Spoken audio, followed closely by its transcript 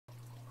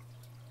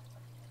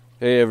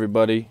Hey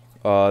everybody,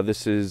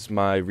 this is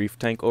my reef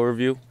tank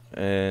overview,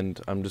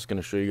 and I'm just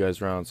going to show you guys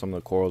around some of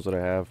the corals that I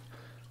have.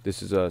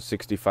 This is a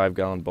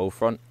 65-gallon bow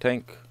front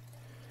tank.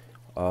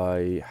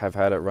 I have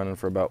had it running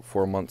for about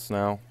 4 months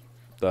now.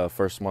 The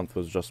first month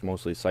was just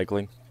mostly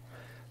cycling,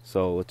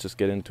 so let's just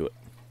get into it.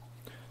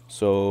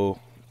 So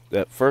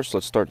at first,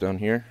 let's start down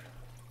here.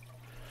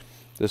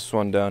 This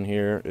one down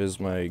here is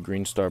my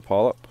green star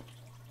polyp.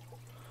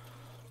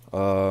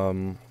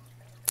 Everybody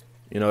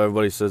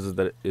says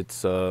that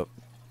it's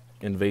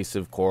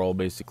invasive coral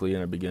basically,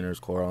 and a beginner's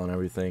coral and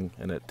everything,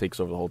 and it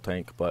takes over the whole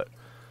tank, but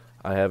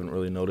I haven't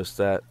really noticed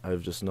that.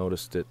 I've just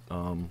noticed it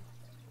not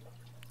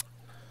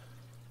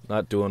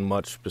doing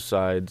much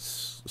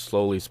besides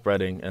slowly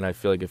spreading, and I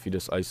feel like if you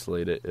just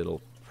isolate it,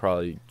 it'll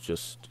probably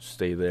just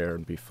stay there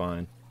and be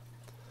fine.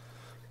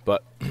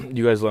 But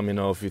you guys let me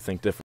know if you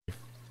think differently.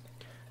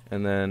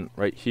 And then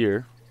right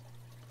here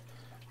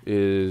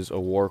is a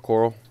war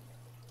coral.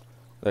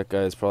 That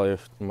guy is probably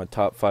my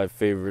top 5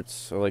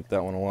 favorites. I like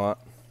that one a lot.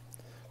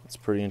 It's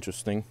pretty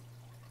interesting.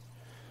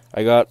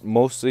 I got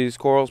most of these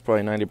corals,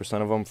 probably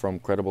 90% of them, from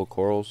Credible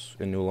Corals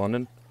in New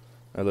London.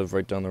 I live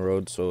right down the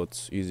road, so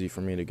it's easy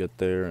for me to get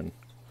there and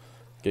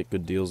get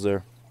good deals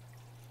there.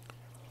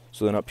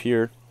 So then up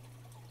here,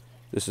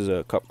 this is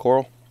a cup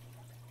coral.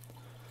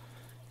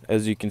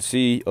 As you can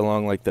see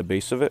along like the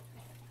base of it,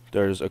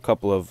 there's a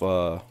couple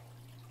of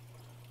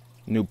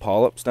new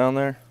polyps down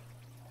there,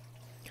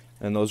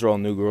 and those are all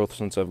new growth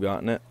since I've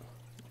gotten it.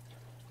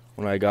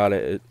 When I got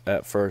it,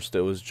 at first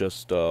it was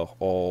just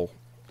all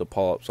the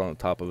polyps on the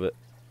top of it.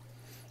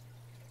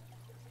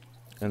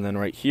 And then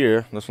right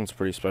here, this one's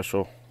pretty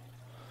special.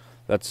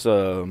 That's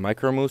a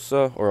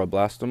micromusa or a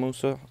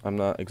blastomusa. I'm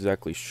not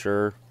exactly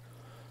sure.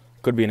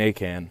 Could be an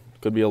acan.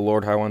 Could be a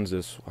Lord Highlands.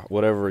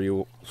 Whatever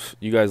you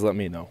guys let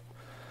me know.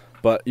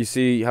 But you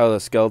see how the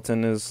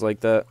skeleton is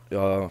like that?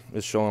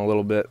 It's showing a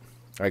little bit.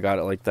 I got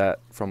it like that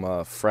from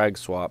a frag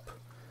swap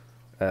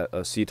at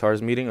a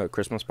CTARS meeting, a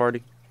Christmas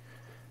party.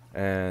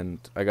 And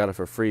I got it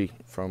for free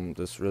from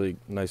this really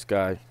nice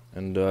guy,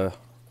 and the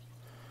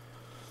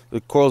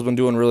coral's been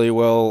doing really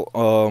well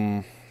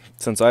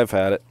since I've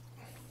had it,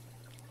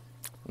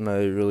 and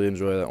I really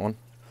enjoy that one.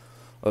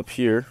 Up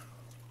here,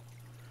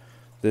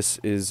 this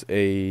is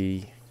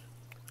a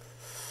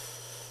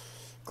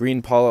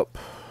green polyp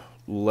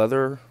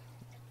leather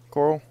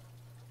coral.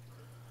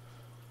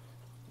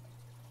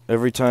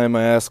 Every time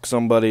I ask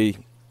somebody,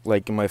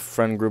 like in my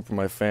friend group or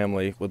my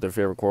family, what their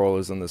favorite coral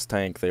is in this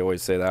tank, they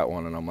always say that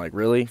one, and I'm like,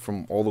 really?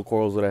 From all the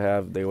corals that I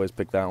have, they always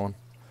pick that one?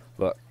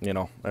 But, you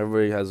know,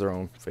 everybody has their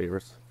own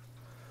favorites.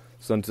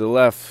 So to the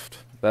left,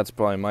 that's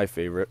probably my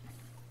favorite.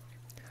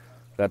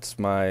 That's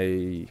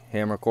my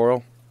hammer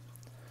coral.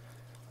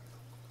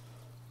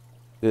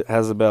 It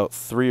has about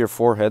 3 or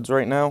 4 heads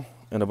right now,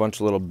 and a bunch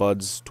of little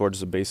buds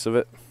towards the base of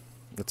it.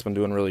 It's been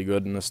doing really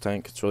good in this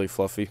tank. It's really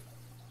fluffy.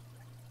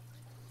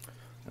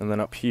 And then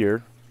up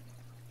here,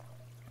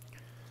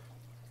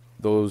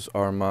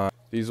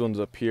 these ones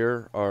up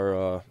here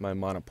are my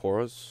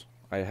monoporas.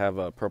 I have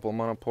a purple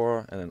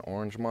monopora and an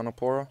orange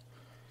monopora.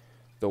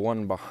 The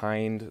one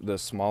behind the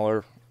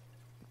smaller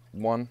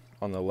one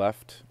on the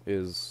left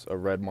is a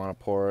red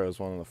monopora. It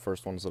was one of the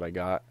first ones that I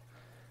got,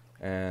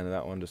 and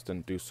that one just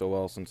didn't do so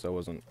well since I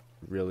wasn't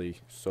really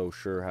so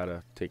sure how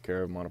to take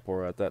care of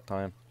monopora at that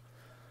time.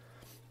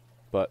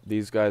 But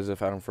these guys,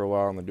 I've had them for a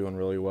while and they're doing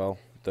really well.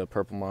 The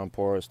purple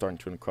monopora is starting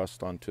to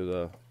encrust onto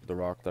the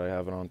rock that I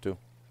have it onto.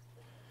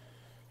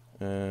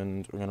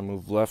 And we're going to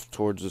move left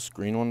towards this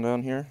green one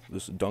down here.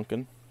 This is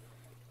Duncan.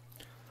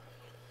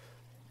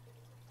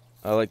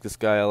 I like this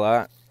guy a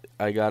lot.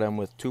 I got him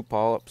with 2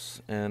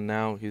 polyps, and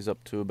now he's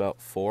up to about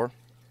 4.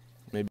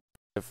 Maybe,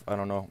 I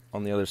don't know.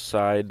 On the other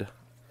side,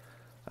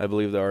 I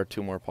believe there are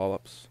 2 more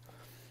polyps.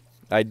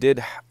 I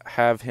did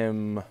have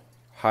him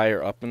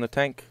higher up in the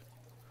tank,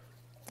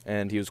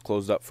 and he was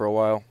closed up for a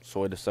while,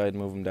 so I decided to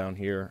move him down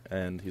here,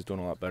 and he's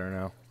doing a lot better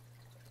now.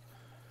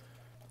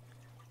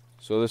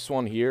 So this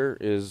one here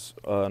is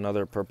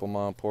another purple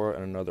monopora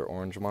and another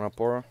orange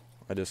monopora.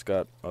 I just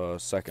got a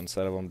second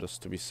set of them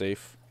just to be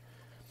safe.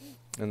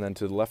 And then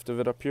to the left of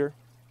it up here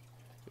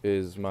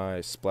is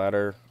my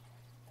splatter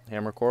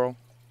hammer coral.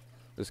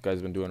 This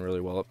guy's been doing really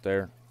well up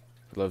there.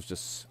 He loves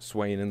just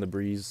swaying in the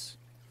breeze.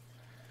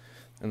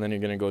 And then you're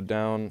going to go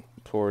down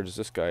towards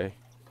this guy.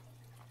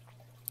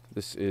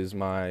 This is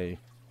my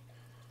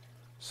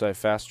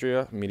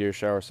Cyphastria, meteor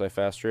shower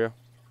Cyphastria.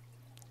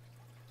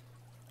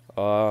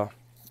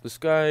 This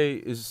guy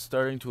is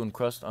starting to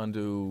encrust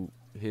onto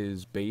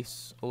his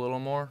base a little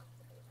more,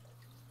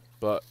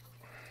 but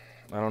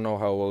I don't know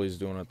how well he's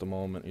doing at the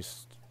moment.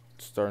 He's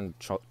starting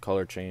to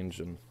color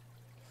change, and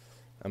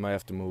I might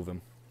have to move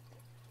him.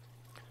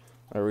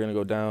 Alright, we're going to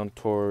go down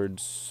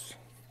towards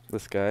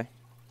this guy.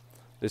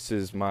 This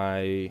is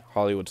my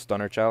Hollywood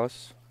Stunner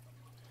Chalice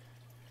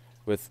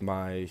with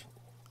my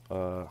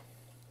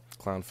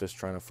clownfish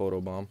trying to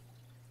photobomb. And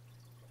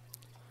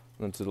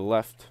then to the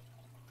left,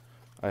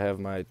 I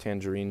have my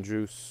tangerine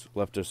juice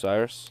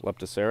Leptoceras,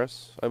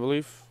 I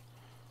believe.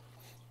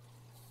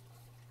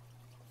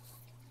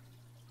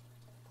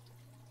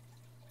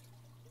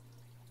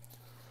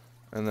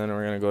 And then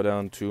we're going to go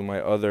down to my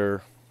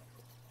other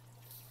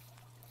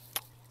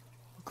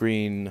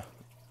green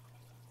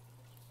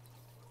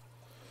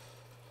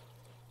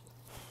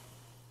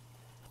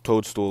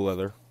toadstool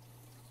leather.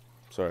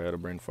 Sorry, I had a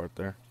brain fart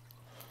there.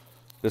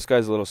 This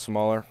guy's a little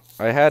smaller.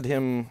 I had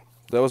him,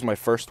 that was my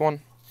first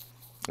one.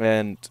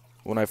 And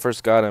when I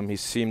first got him, he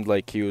seemed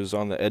like he was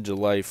on the edge of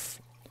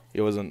life.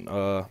 He wasn't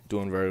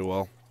doing very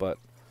well, but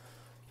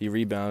he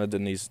rebounded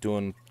and he's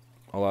doing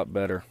a lot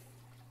better.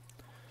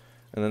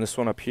 And then this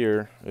one up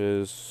here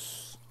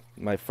is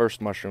my first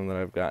mushroom that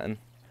I've gotten.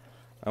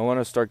 I want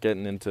to start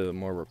getting into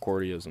more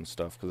recordias and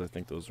stuff because I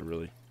think those are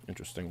really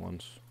interesting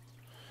ones.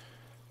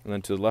 And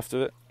then to the left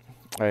of it,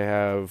 I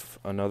have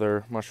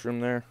another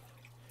mushroom there.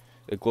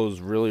 It glows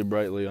really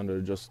brightly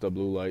under just the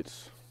blue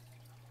lights.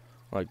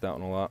 I like that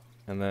one a lot.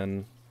 And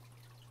then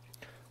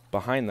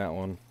behind that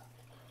one,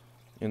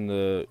 in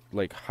the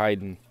like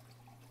hiding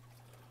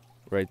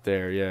right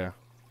there, yeah.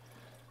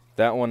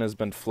 That one has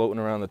been floating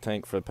around the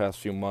tank for the past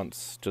few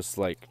months, just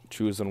like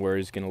choosing where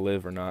he's going to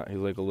live or not. He's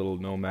like a little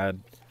nomad.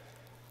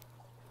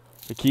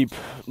 I keep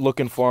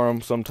looking for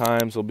him.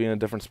 Sometimes he'll be in a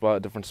different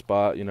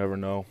spot, you never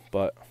know.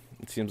 But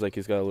it seems like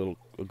he's got a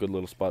good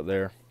little spot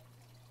there.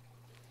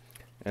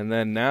 And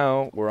then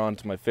now we're on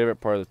to my favorite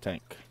part of the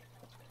tank,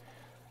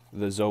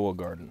 the Zoa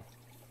garden.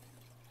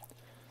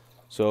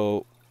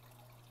 So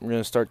we're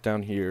going to start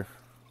down here.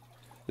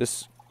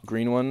 This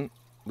green one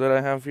that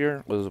I have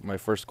here was my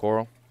first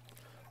coral.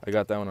 I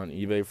got that one on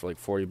eBay for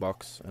like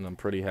 $40, and I'm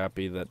pretty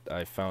happy that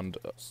I found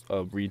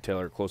a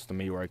retailer close to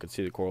me where I could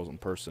see the corals in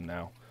person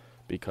now,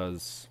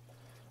 because,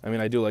 I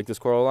mean, I do like this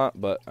coral a lot,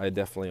 but I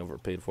definitely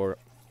overpaid for it.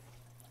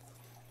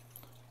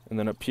 And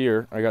then up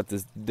here, I got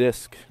this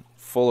disc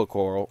full of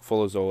coral,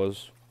 full of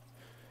zoas.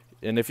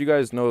 And if you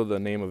guys know the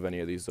name of any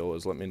of these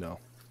zoas, let me know.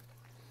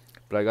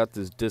 But I got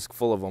this disc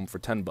full of them for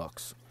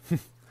 $10.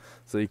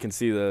 So you can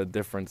see the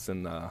difference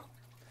in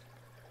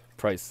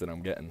price that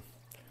I'm getting.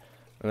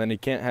 And then you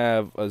can't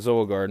have a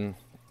zoa garden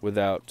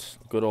without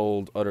good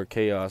old utter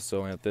chaos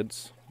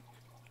zoanthids.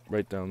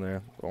 Right down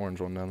there, the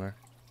orange one down there.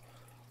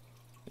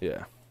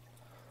 Yeah.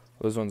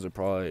 Those ones are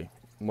probably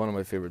one of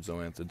my favorite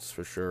zoanthids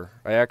for sure.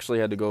 I actually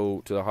had to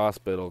go to the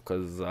hospital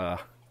because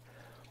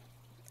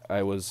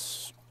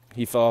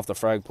he fell off the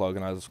frag plug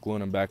and I was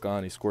gluing him back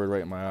on. He squirted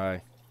right in my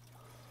eye.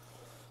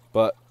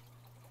 But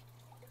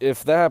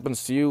if that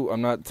happens to you,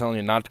 I'm not telling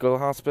you not to go to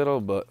the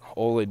hospital, but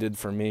all they did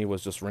for me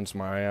was just rinse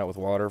my eye out with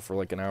water for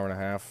like an hour and a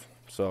half.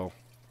 So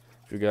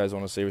if you guys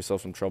want to save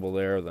yourself some trouble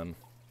there, then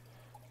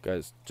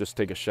guys, just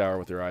take a shower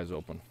with your eyes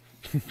open.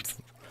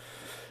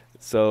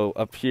 So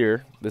up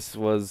here,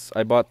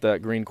 I bought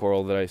that green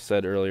coral that I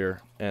said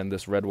earlier and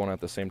this red one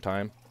at the same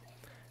time.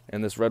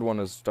 And this red one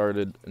has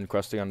started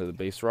encrusting onto the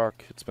base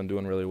rock. It's been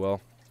doing really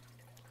well.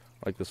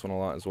 I like this one a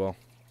lot as well.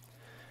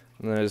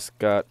 And then I just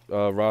got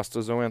Rasta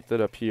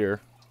zoanthid up here.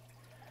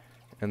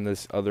 And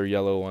this other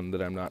yellow one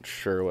that I'm not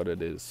sure what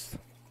it is.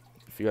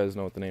 If you guys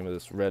know what the name of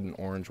this red and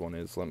orange one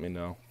is, let me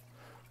know.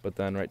 But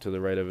then right to the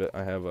right of it,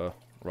 I have a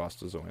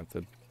Rasta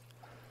zoanthid.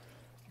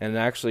 And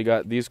I actually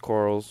got these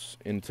corals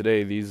in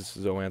today, these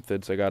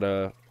zoanthids. I got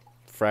a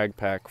frag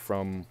pack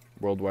from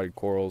Worldwide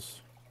Corals.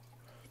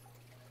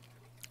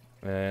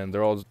 And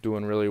they're all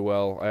doing really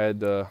well. I had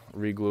to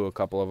re-glue a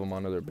couple of them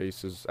onto their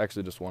bases.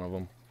 Actually, just one of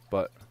them.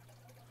 But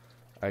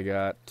I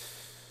got,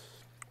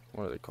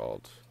 what are they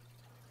called?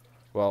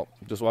 Well,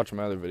 just watch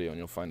my other video and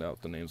you'll find out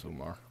what the names of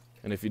them are.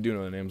 And if you do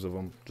know the names of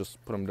them,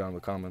 just put them down in the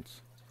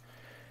comments.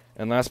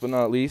 And last but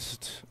not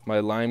least,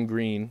 my lime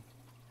green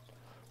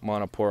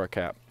Monopora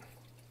cap.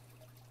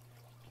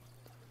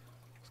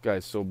 This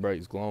guy's so bright,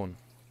 he's glowing.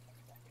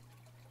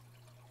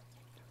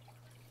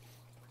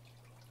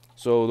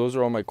 So those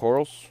are all my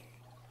corals.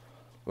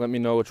 Let me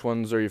know which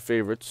ones are your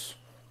favorites.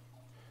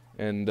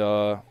 And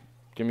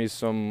give me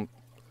some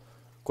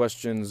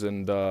questions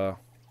and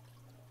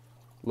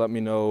let me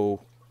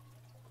know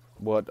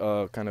what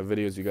kind of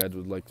videos you guys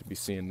would like to be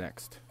seeing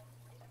next.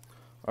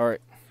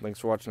 Alright, thanks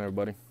for watching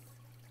everybody.